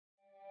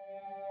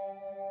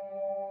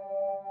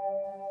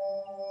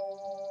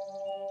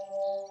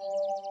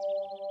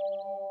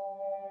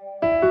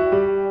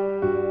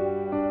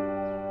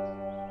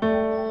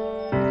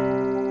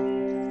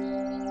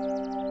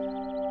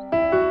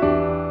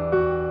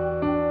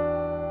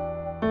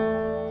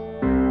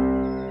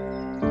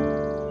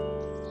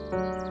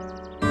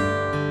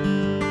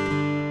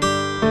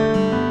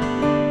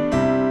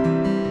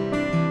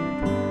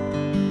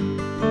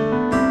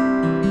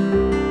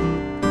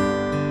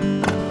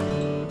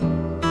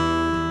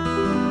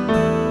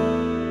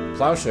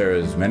Plowshare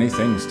is many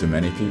things to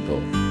many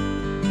people.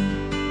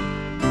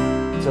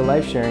 It's a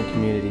life-sharing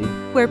community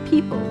where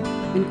people,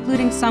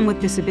 including some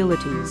with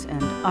disabilities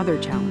and other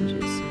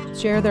challenges,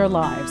 share their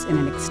lives in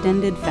an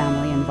extended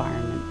family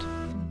environment.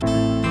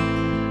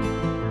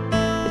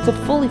 It's a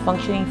fully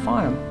functioning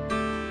farm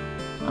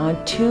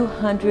on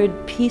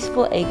 200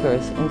 peaceful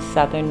acres in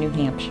southern New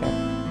Hampshire,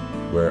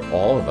 where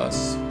all of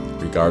us,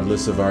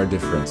 regardless of our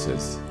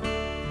differences,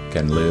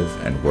 can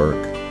live and work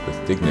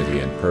with dignity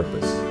and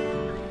purpose.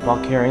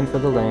 while caring for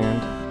the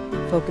land,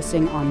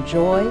 focusing on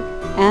joy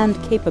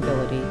and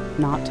capability,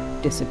 not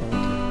disability.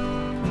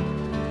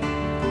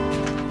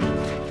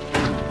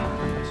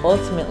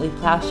 Ultimately,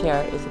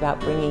 Plowshare is about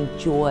bringing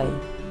joy,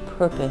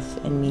 purpose,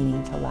 and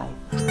meaning to life.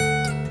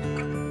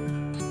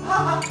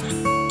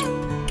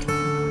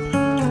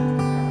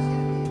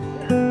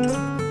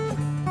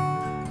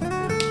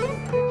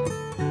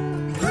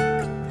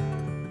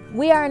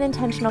 We are an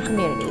intentional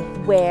community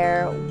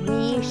where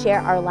we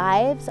share our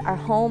lives, our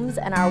homes,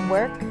 and our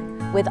work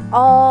with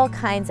all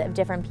kinds of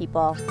different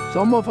people.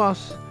 Some of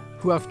us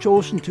who have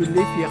chosen to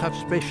live here have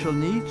special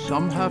needs,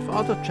 some have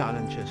other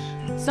challenges.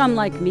 Some,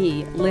 like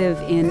me,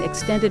 live in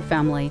extended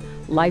family,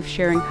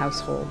 life-sharing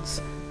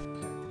households.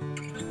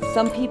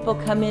 Some people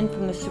come in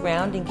from the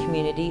surrounding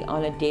community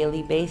on a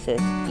daily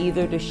basis,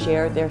 either to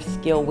share their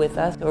skill with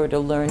us or to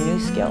learn new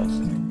skills.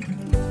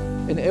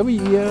 And every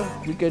year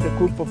we get a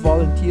group of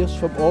volunteers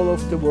from all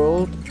over the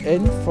world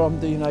and from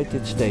the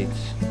United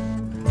States.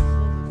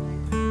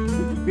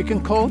 We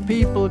can call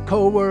people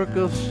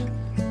co-workers,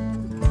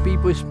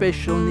 people with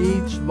special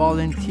needs,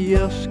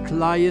 volunteers,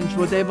 clients,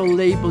 whatever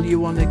label you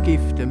want to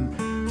give them.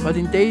 But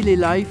in daily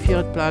life here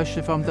at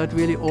Plowshare Farm, that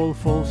really all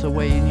falls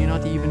away and you're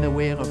not even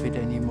aware of it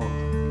anymore.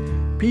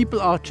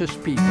 People are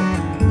just people.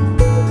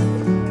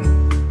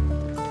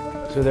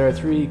 so there are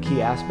three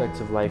key aspects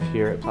of life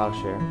here at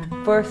Plowshare.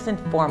 First and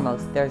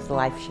foremost, there's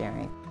life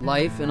sharing.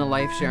 Life in a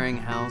life-sharing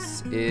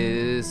house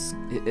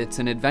it's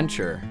an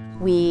adventure.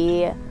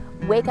 We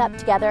wake up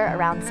together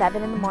around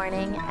 7 in the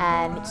morning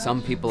and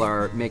Some people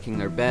are making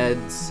their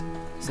beds,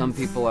 some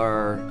people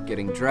are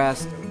getting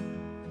dressed.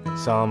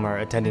 Some are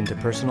attending to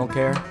personal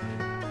care.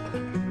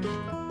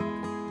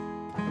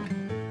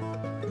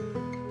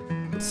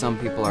 Some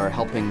people are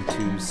helping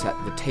to set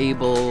the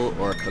table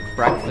or cook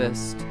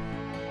breakfast.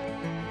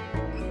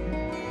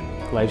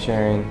 Life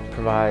sharing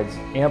provides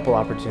ample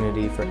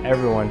opportunity for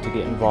everyone to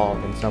get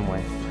involved in some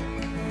way.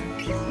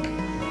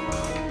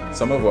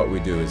 Some of what we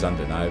do is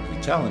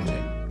undeniably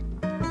challenging,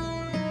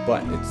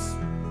 but it's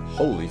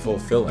wholly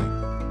fulfilling.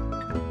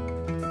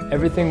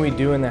 Everything we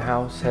do in the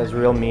house has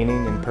real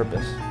meaning and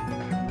purpose.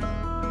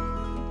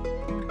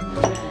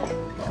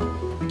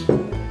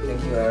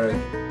 Thank you, Eric.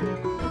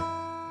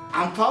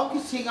 I'm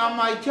focusing on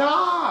my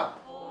job.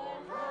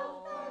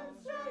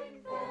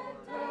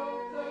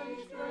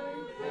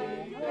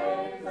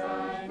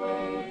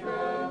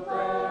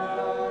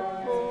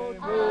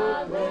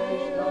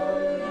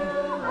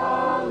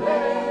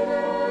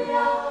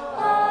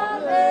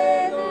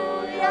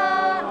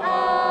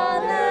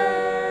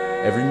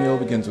 Every meal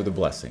begins with a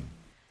blessing.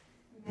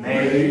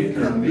 May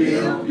the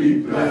meal be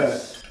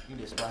blessed.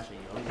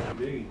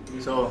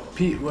 So,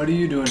 Pete, what are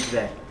you doing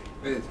today?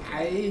 With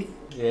Holly.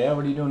 Yeah,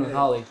 what are you doing with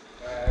Holly?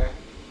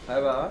 How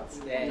about?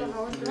 So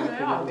what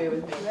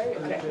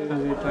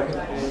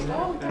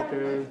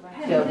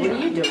are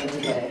you doing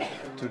today?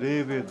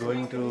 Today we're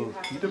going to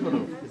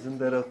Peterborough. Isn't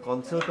there a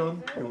concert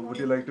on? Would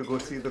you like to go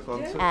see the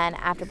concert? And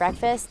after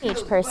breakfast,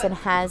 each person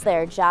has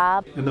their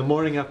job. In the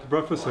morning after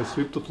breakfast, I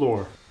sweep the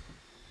floor.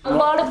 A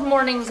lot of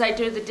mornings I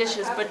do the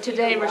dishes, but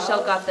today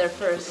Rochelle got there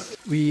first.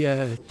 We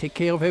take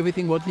care of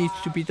everything what needs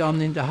to be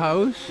done in the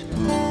house.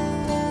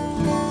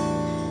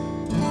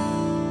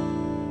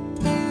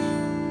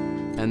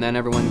 And then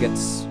everyone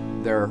gets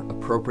their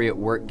appropriate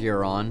work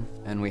gear on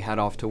and we head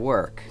off to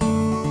work.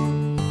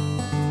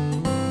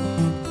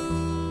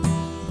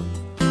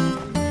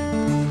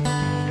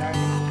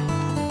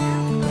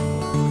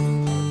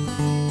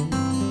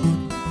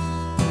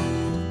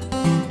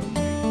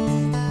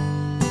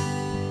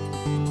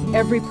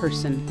 Every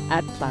person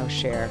at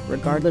Plowshare,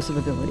 regardless of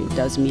ability,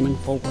 does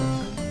meaningful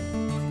work.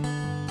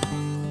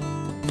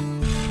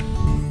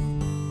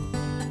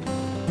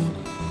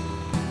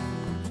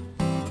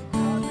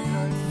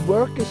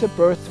 Work is a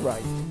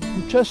birthright.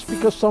 And just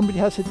because somebody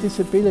has a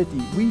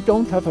disability, we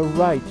don't have a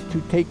right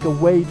to take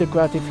away the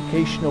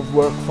gratification of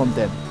work from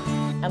them.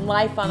 And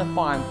life on a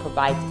farm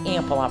provides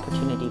ample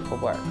opportunity for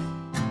work.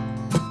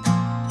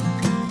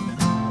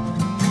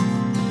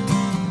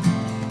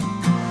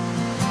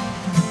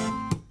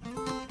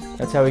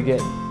 That's how we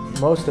get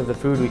most of the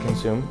food we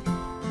consume.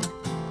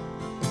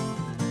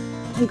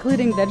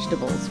 Including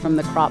vegetables from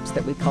the crops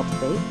that we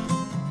cultivate.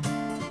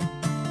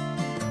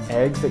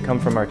 Eggs that come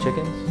from our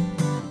chickens.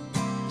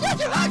 Get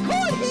your hot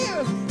corn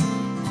here!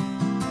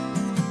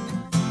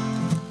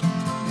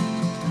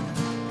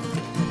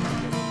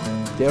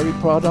 Dairy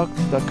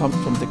products that come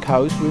from the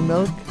cows we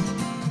milk.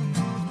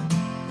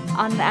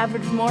 On an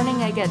average morning,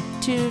 I get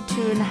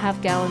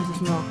 2.5 gallons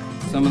of milk.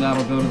 Some of that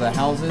will go to the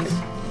houses.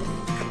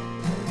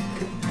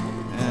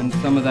 and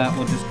some of that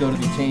will just go to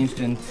be changed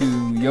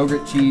into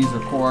yogurt, cheese, or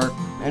pork.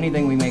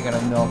 Anything we make out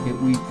of milk,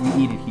 we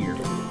eat it here.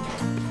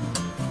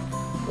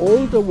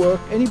 All the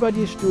work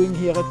anybody is doing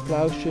here at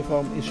Plowshare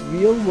Farm is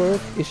real work,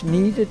 is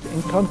needed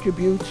and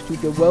contributes to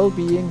the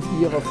well-being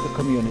here of the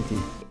community.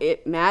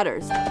 It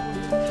matters.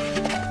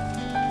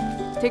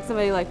 Take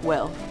somebody like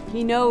Will.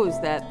 He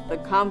knows that the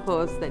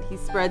compost that he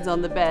spreads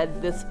on the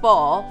bed this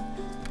fall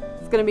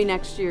is going to be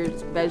next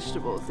year's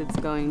vegetables. It's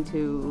going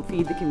to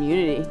feed the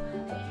community.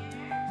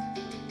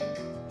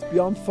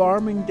 Beyond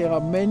farming, there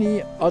are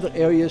many other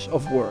areas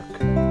of work.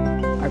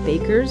 Our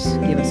bakers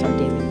give us our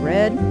daily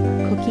bread,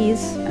 our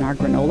cookies, and our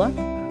granola.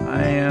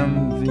 I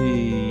am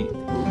the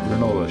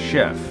granola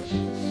chef.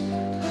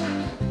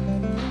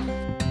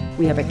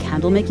 We have a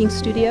candle-making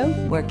studio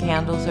where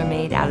candles are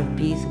made out of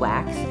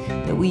beeswax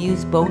that we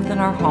use both in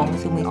our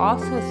homes and we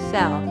also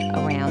sell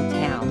around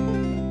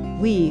town.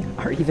 We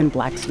are even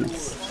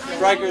blacksmiths.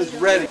 Strikers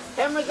ready.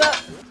 Hammers up.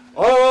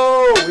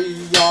 Oh,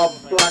 we are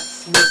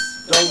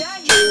blacksmiths, don't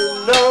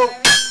you know?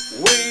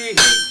 We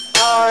heat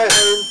iron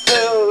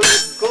till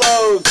it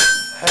glows.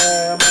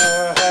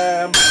 Hammer,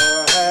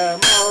 hammer,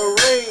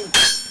 hammering.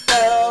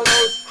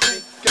 Bellows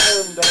creak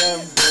and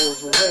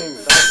anvils ring.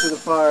 Back to the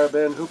fire,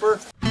 Ben Hooper.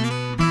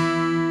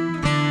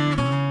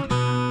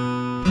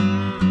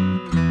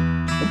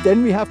 And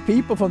then we have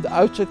people from the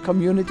outside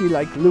community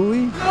like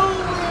Louis,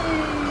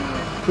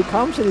 who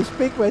comes in his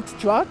big red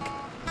truck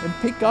and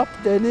pick up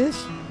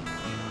Dennis.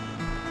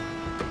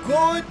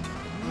 Good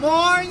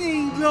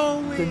morning,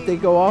 Louis. Then they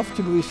go off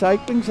to the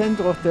recycling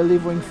center or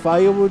delivering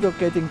firewood or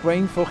getting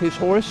grain for his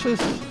horses,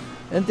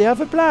 and they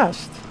have a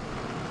blast.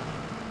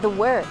 The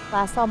work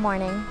lasts all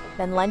morning,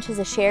 then lunch is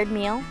a shared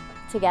meal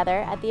together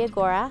at the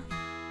Agora.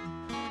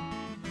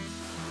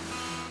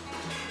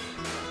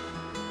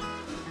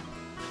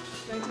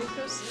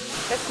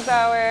 This is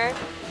our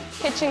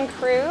kitchen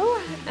crew,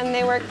 and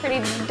they work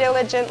pretty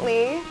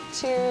diligently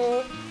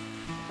to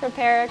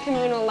prepare a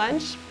communal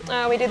lunch.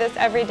 We do this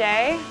every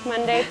day,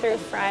 Monday through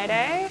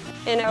Friday,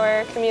 in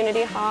our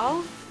community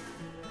hall.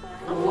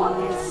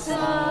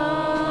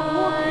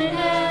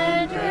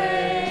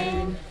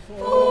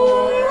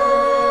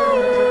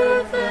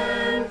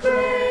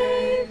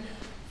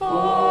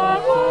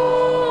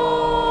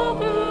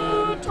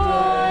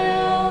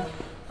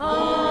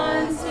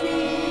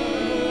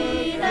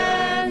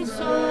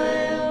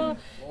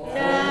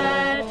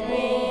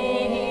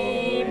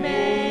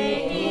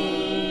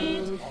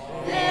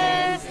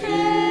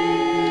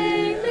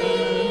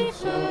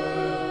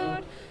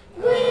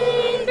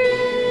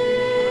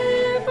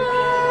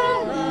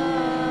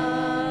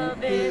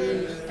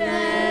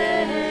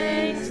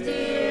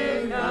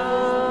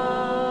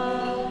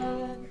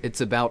 It's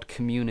about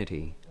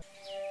community.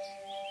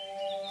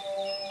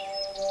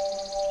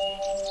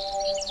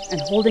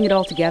 And holding it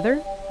all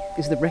together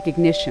is the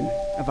recognition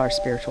of our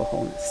spiritual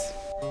wholeness.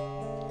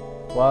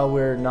 While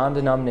we're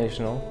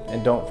non-denominational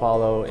and don't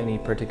follow any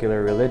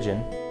particular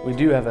religion, we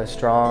do have a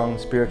strong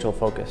spiritual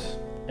focus.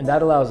 And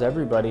that allows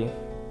everybody,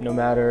 no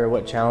matter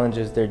what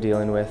challenges they're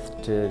dealing with,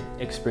 to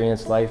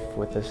experience life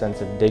with a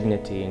sense of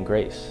dignity and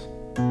grace.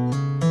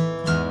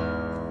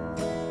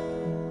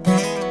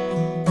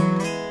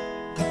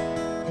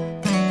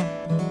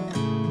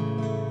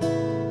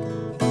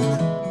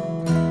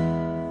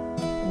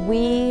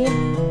 We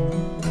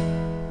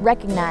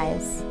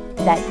recognize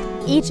that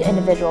each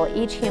individual,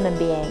 each human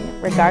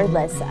being,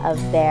 regardless of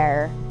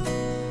their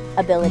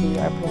ability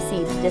or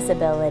perceived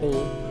disability,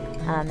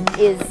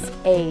 is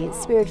a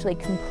spiritually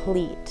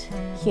complete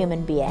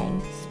human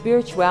being.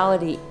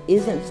 Spirituality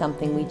isn't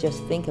something we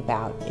just think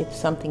about, it's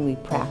something we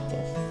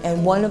practice.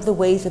 And one of the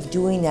ways of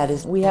doing that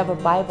is we have a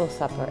Bible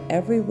supper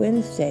every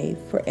Wednesday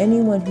for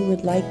anyone who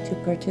would like to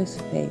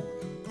participate.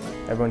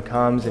 Everyone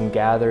comes and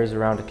gathers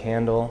around a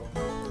candle,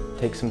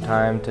 takes some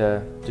time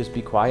to just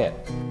be quiet.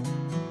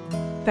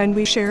 Then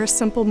we share a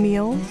simple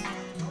meal.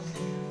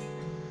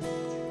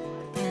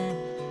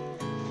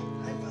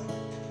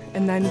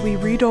 And then we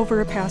read over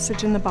a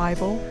passage in the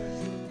Bible,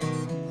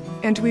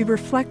 and we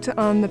reflect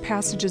on the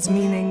passage's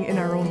meaning in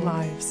our own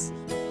lives.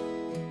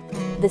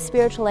 The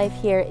spiritual life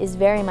here is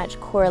very much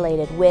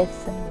correlated with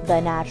the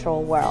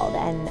natural world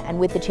and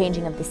with the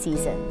changing of the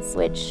seasons,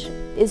 which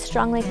is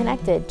strongly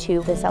connected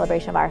to the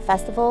celebration of our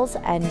festivals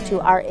and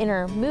to our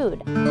inner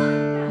mood.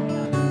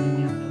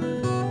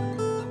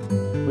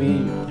 We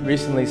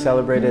recently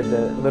celebrated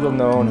the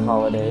little-known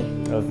holiday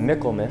of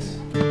Michaelmas.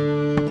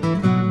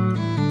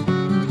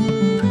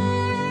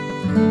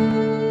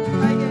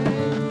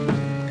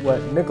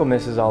 What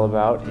Michaelmas is all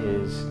about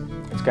is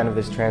it's kind of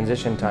this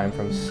transition time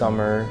from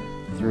summer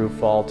through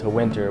fall to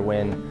winter,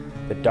 when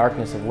the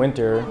darkness of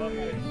winter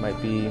might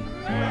be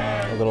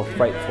a little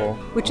frightful.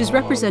 Which is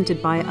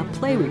represented by a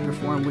play we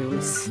perform where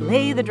we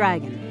slay the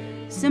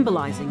dragon,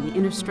 symbolizing the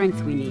inner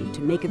strength we need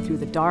to make it through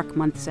the dark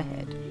months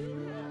ahead.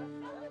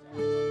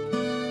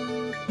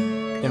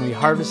 And we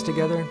harvest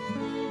together.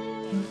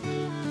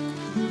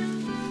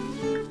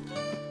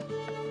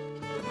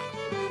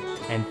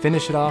 And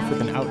finish it off with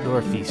an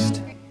outdoor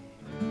feast.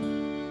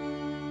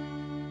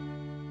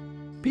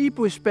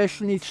 People with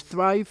special needs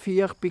thrive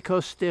here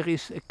because there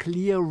is a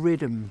clear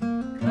rhythm.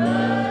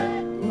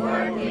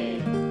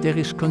 There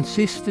is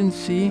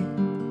consistency,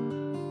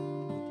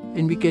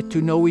 and we get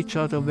to know each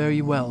other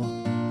very well.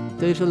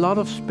 There is a lot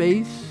of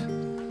space.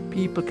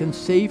 People can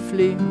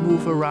safely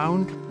move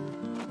around.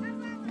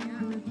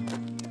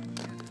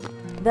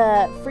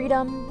 The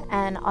freedom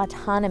and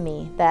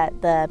autonomy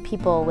that the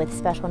people with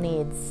special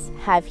needs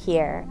have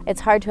here, it's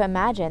hard to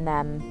imagine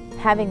them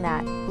having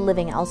that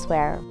living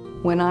elsewhere.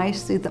 When I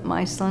see that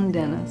my son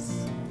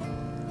Dennis,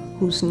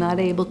 who's not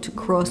able to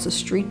cross a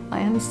street by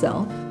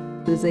himself,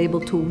 is able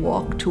to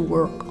walk to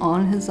work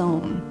on his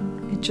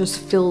own, it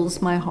just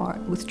fills my heart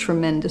with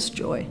tremendous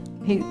joy.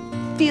 He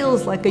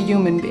feels like a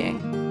human being.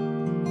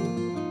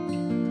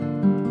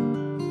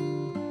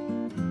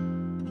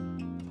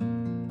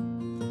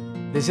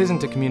 This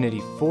isn't a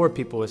community for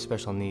people with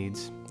special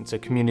needs. It's a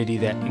community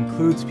that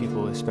includes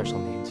people with special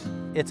needs.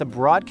 It's a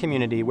broad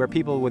community where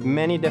people with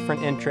many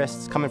different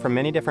interests, coming from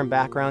many different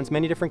backgrounds,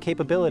 many different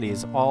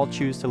capabilities, all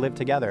choose to live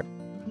together.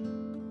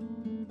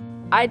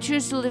 I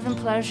choose to live in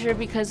Plowshare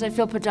because I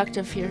feel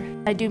productive here.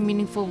 I do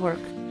meaningful work.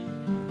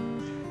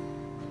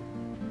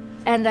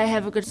 And I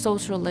have a good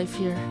social life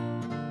here.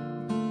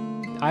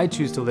 I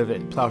choose to live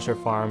at Plowshare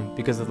Farm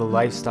because of the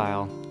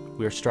lifestyle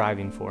we're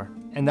striving for.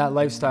 And that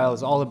lifestyle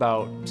is all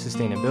about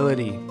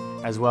sustainability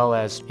as well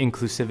as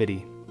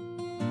inclusivity.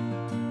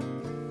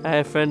 I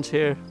have friends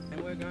here.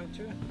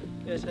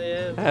 Yes, I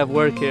have. I have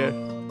work here.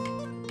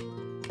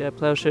 Yeah,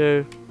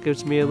 Plowshare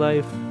gives me a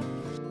life.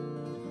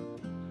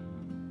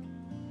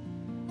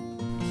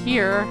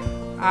 Here,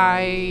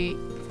 I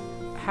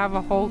have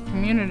a whole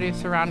community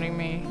surrounding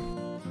me.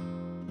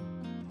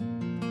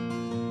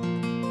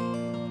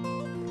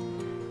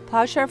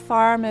 Plowshare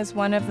Farm is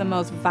one of the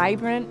most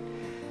vibrant,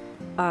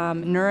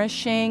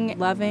 nourishing,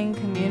 loving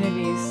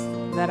communities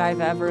that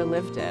I've ever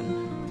lived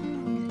in.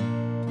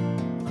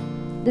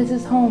 This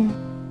is home.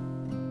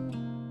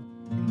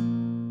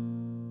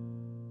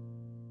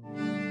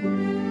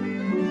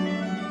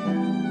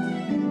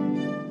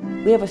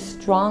 We have a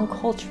strong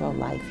cultural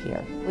life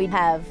here. We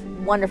have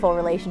wonderful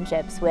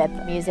relationships with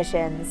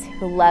musicians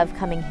who love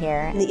coming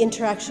here. The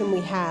interaction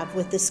we have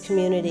with this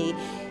community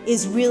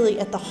is really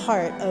at the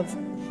heart of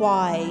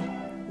why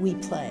we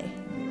play.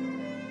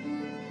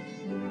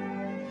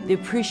 The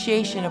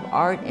appreciation of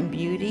art and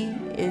beauty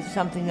is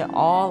something that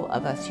all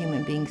of us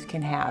human beings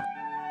can have.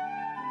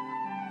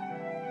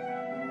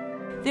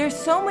 There's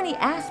so many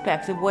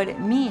aspects of what it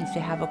means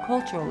to have a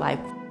cultural life.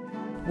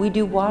 We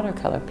do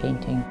watercolor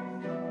painting.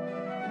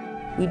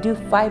 We do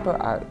fiber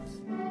arts.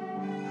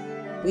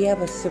 We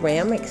have a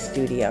ceramic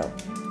studio.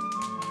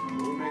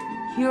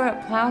 Here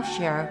at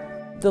Plowshare,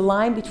 the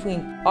line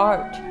between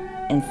art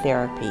and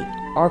therapy,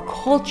 our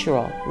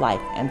cultural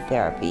life and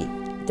therapy,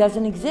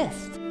 doesn't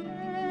exist.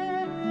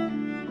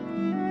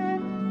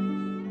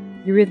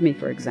 Eurythmy,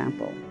 for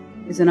example,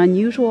 is an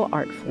unusual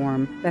art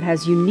form that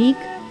has unique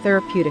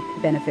therapeutic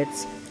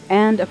benefits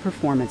and a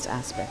performance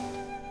aspect.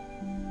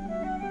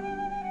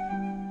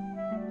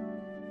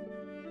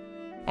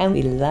 And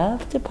we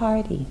love to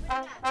party.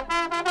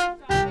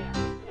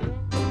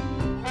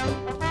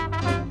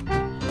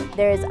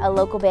 There's a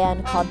local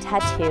band called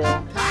Tattoo.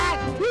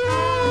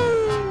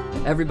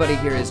 Everybody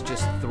here is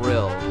just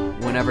thrilled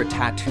whenever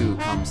Tattoo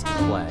comes to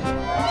play.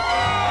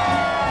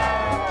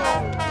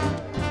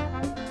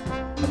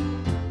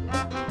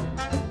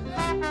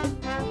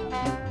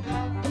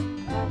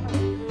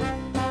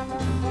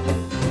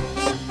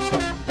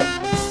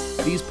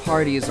 These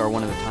parties are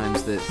one of the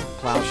times that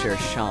Plowshare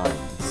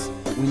shines.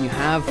 When you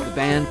have the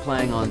band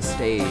playing on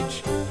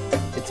stage,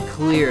 it's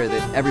clear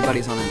that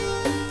everybody's on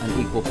an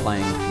equal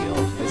playing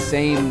field. The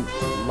same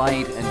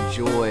light and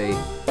joy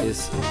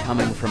is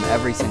coming from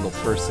every single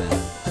person.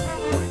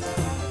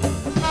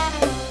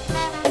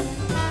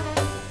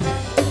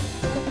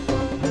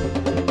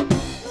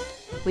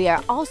 We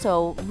are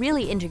also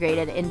really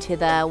integrated into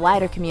the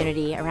wider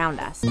community around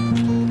us.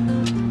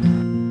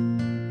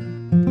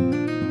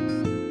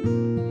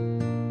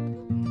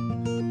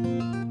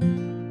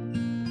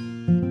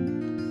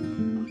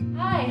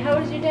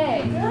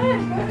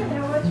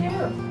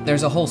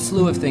 There's a whole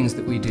slew of things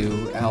that we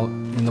do out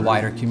in the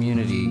wider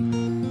community.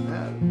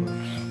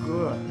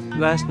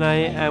 Last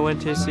night I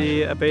went to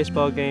see a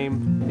baseball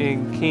game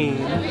in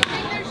Keene.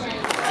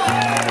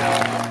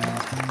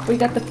 We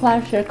got the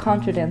Plowshare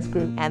Contra Dance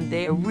group. And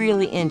they're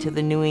really into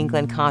the New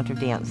England contra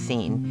dance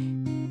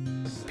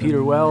scene.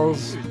 Peter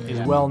Wells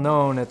is well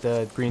known at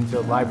the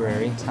Greenfield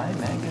Library. Time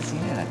magazine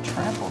and a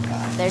travel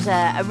guide. There's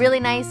a really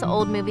nice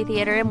old movie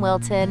theater in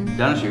Wilton.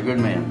 Dennis, you're a good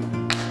man,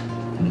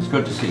 and it's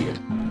good to see you.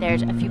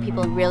 There's a few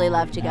people who really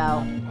love to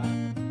go.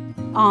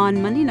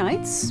 On Monday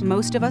nights,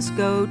 most of us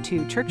go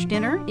to church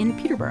dinner in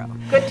Peterborough.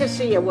 Good to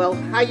see you, Will.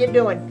 How you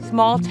doing?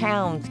 Small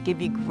towns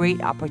give you great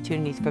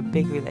opportunities for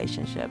big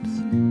relationships.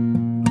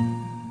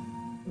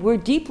 We're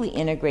deeply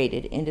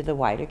integrated into the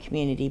wider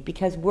community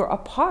because we're a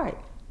part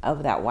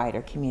of that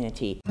wider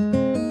community.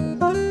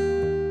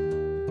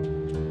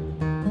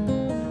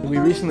 We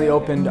recently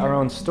opened our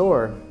own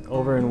store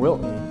over in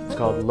Wilton. It's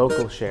called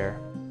Local Share.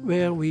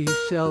 where we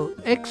sell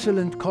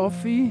excellent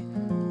coffee,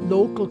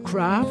 local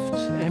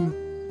crafts,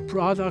 and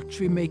products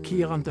we make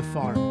here on the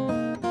farm.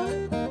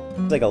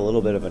 It's like a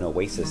little bit of an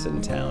oasis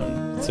in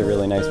town. It's a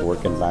really nice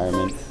work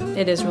environment.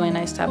 It is really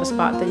nice to have a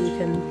spot that you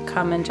can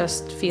come and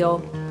just feel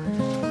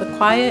the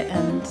quiet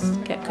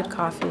and get good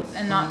coffee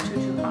and not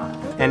too hot.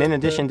 And in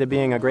addition to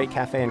being a great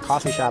cafe and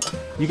coffee shop,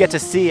 you get to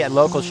see at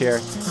Plowshare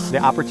the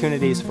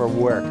opportunities for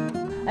work.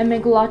 I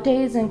make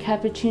lattes and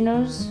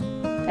cappuccinos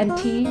and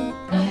tea,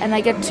 and I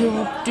get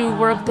to do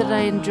work that I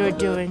enjoy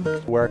doing.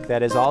 Work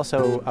that is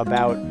also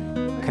about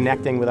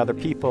connecting with other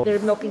people. Their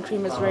milk and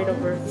cream is right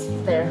over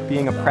there.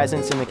 Being a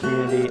presence in the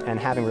community and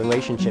having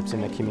relationships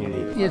in the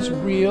community. It's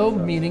real,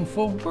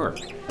 meaningful work.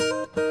 Here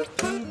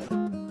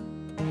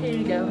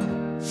you go.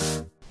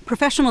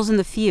 Professionals in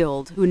the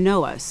field who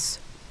know us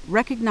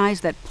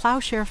recognize that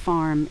Plowshare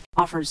Farm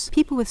offers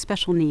people with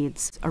special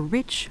needs a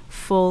rich,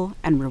 full,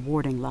 and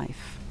rewarding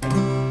life.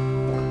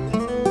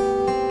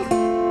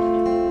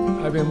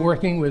 I've been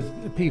working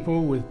with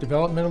people with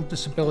developmental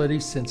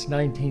disabilities since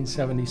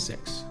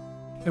 1976.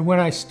 And when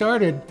I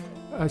started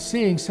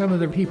seeing some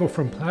of the people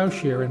from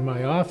Plowshare in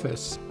my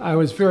office, I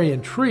was very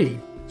intrigued.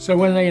 So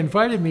when they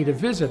invited me to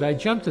visit, I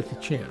jumped at the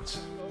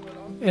chance.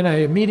 And I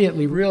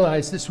immediately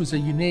realized this was a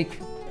unique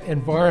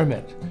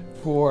environment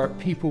for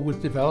people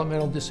with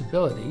developmental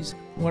disabilities,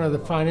 one of the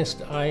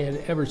finest I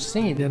had ever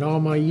seen in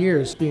all my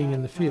years being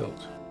in the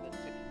field.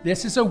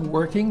 This is a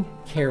working,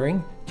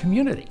 caring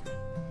community.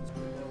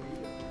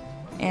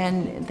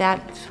 And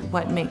that's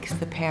what makes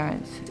the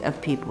parents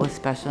of people with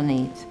special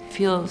needs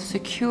feel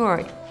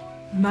secure.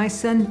 My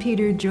son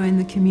Peter joined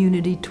the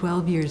community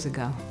 12 years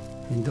ago.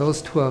 In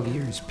those 12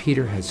 years,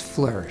 Peter has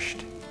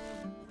flourished.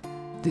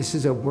 This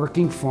is a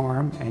working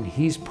farm, and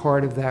he's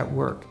part of that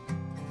work.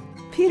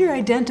 Peter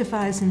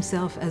identifies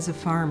himself as a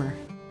farmer.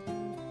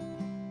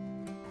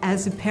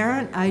 As a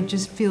parent, I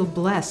just feel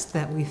blessed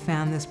that we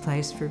found this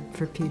place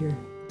for Peter.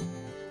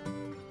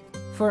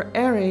 For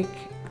Eric,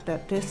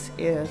 that this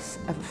is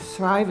a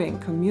thriving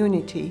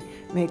community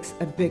makes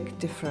a big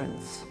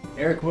difference.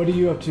 Eric, what are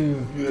you up to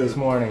this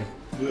morning?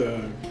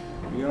 Are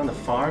you on the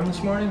farm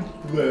this morning?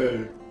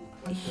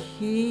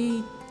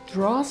 He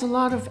draws a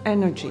lot of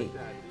energy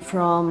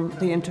from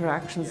the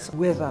interactions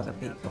with other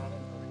people.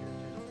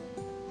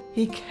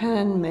 He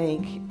can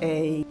make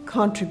a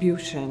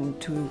contribution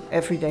to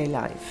everyday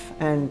life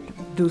and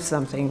do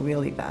something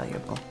really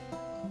valuable.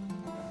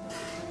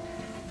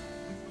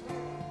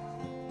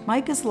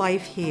 Micah's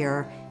life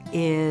here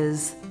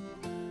is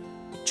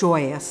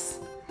joyous.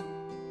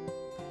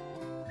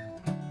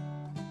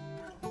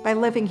 By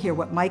living here,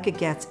 what Micah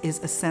gets is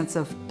a sense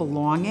of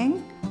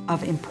belonging,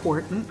 of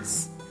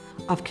importance,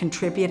 of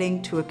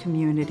contributing to a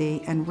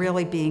community, and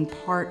really being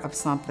part of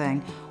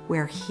something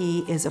where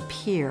he is a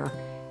peer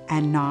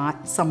and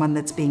not someone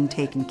that's being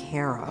taken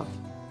care of.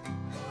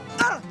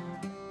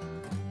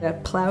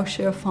 At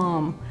Plowshare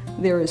Farm,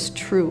 there is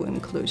true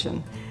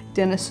inclusion.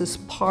 Dennis is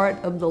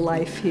part of the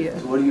life here.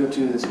 What are you up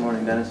to this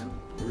morning, Dennis?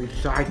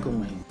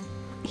 Recycling.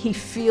 He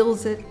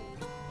feels it,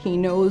 he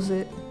knows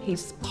it,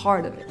 he's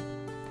part of it.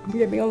 I'm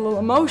getting a little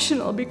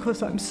emotional because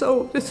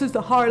this is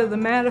the heart of the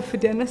matter for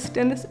Dennis.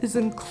 Dennis is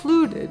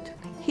included.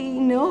 He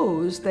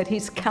knows that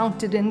he's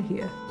counted in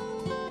here.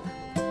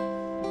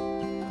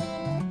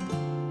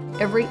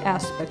 Every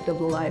aspect of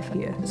the life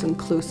here is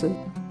inclusive,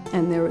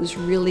 and there is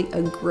really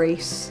a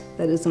grace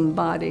that is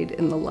embodied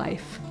in the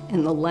life,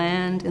 in the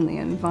land, in the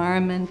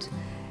environment,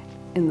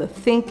 in the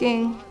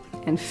thinking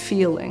and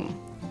feeling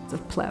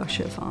of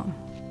Plowshare Farm.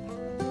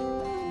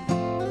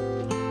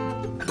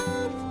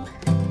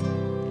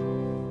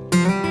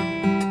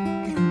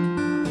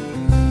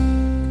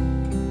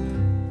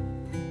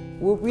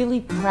 We're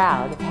really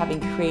proud of having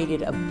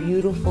created a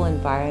beautiful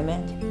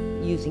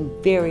environment using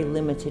very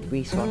limited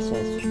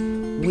resources.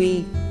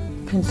 We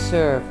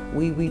conserve,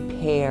 we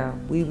repair,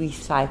 we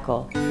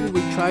recycle.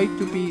 We try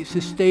to be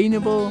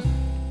sustainable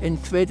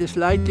and tread as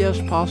lightly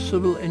as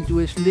possible and do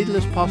as little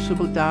as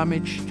possible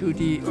damage to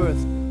the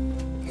earth.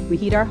 We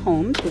heat our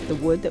homes with the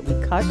wood that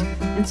we cut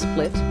and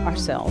split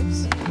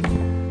ourselves.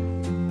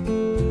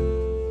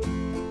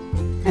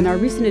 And our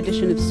recent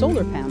addition of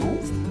solar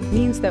panels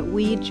means that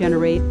we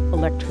generate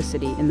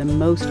electricity in the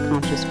most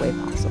conscious way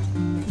possible.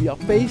 We are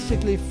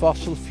basically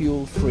fossil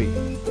fuel free.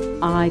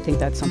 I think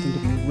that's something to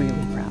be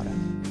really proud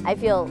of. I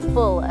feel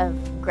full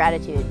of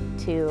gratitude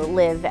to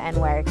live and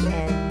work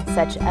in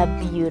such a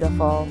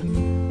beautiful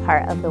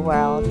part of the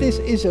world. This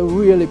is a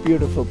really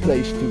beautiful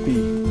place to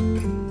be.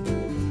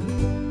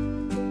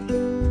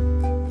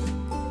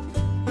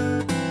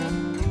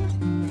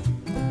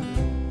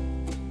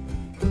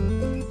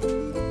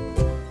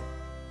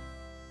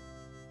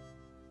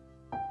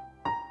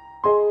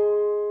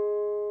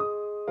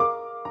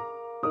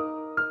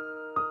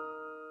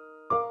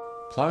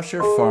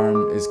 Plowshare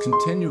Farm is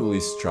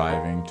continually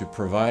striving to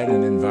provide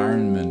an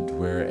environment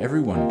where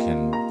everyone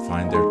can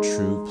find their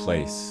true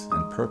place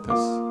and purpose.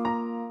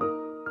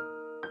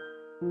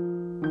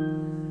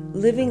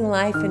 Living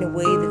life in a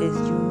way that is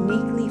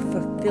uniquely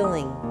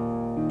fulfilling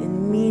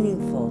and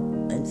meaningful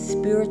and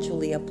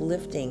spiritually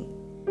uplifting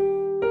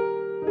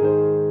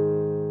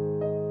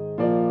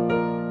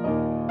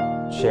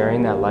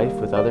sharing that life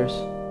with others.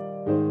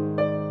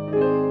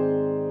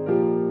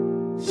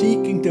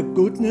 Seeking the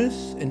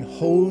goodness and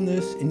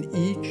wholeness in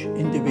each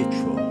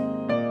individual.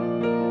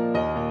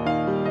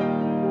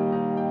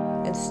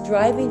 And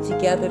striving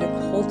together to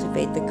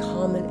cultivate the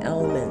common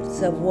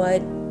elements of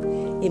what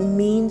it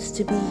means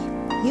to be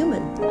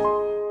human.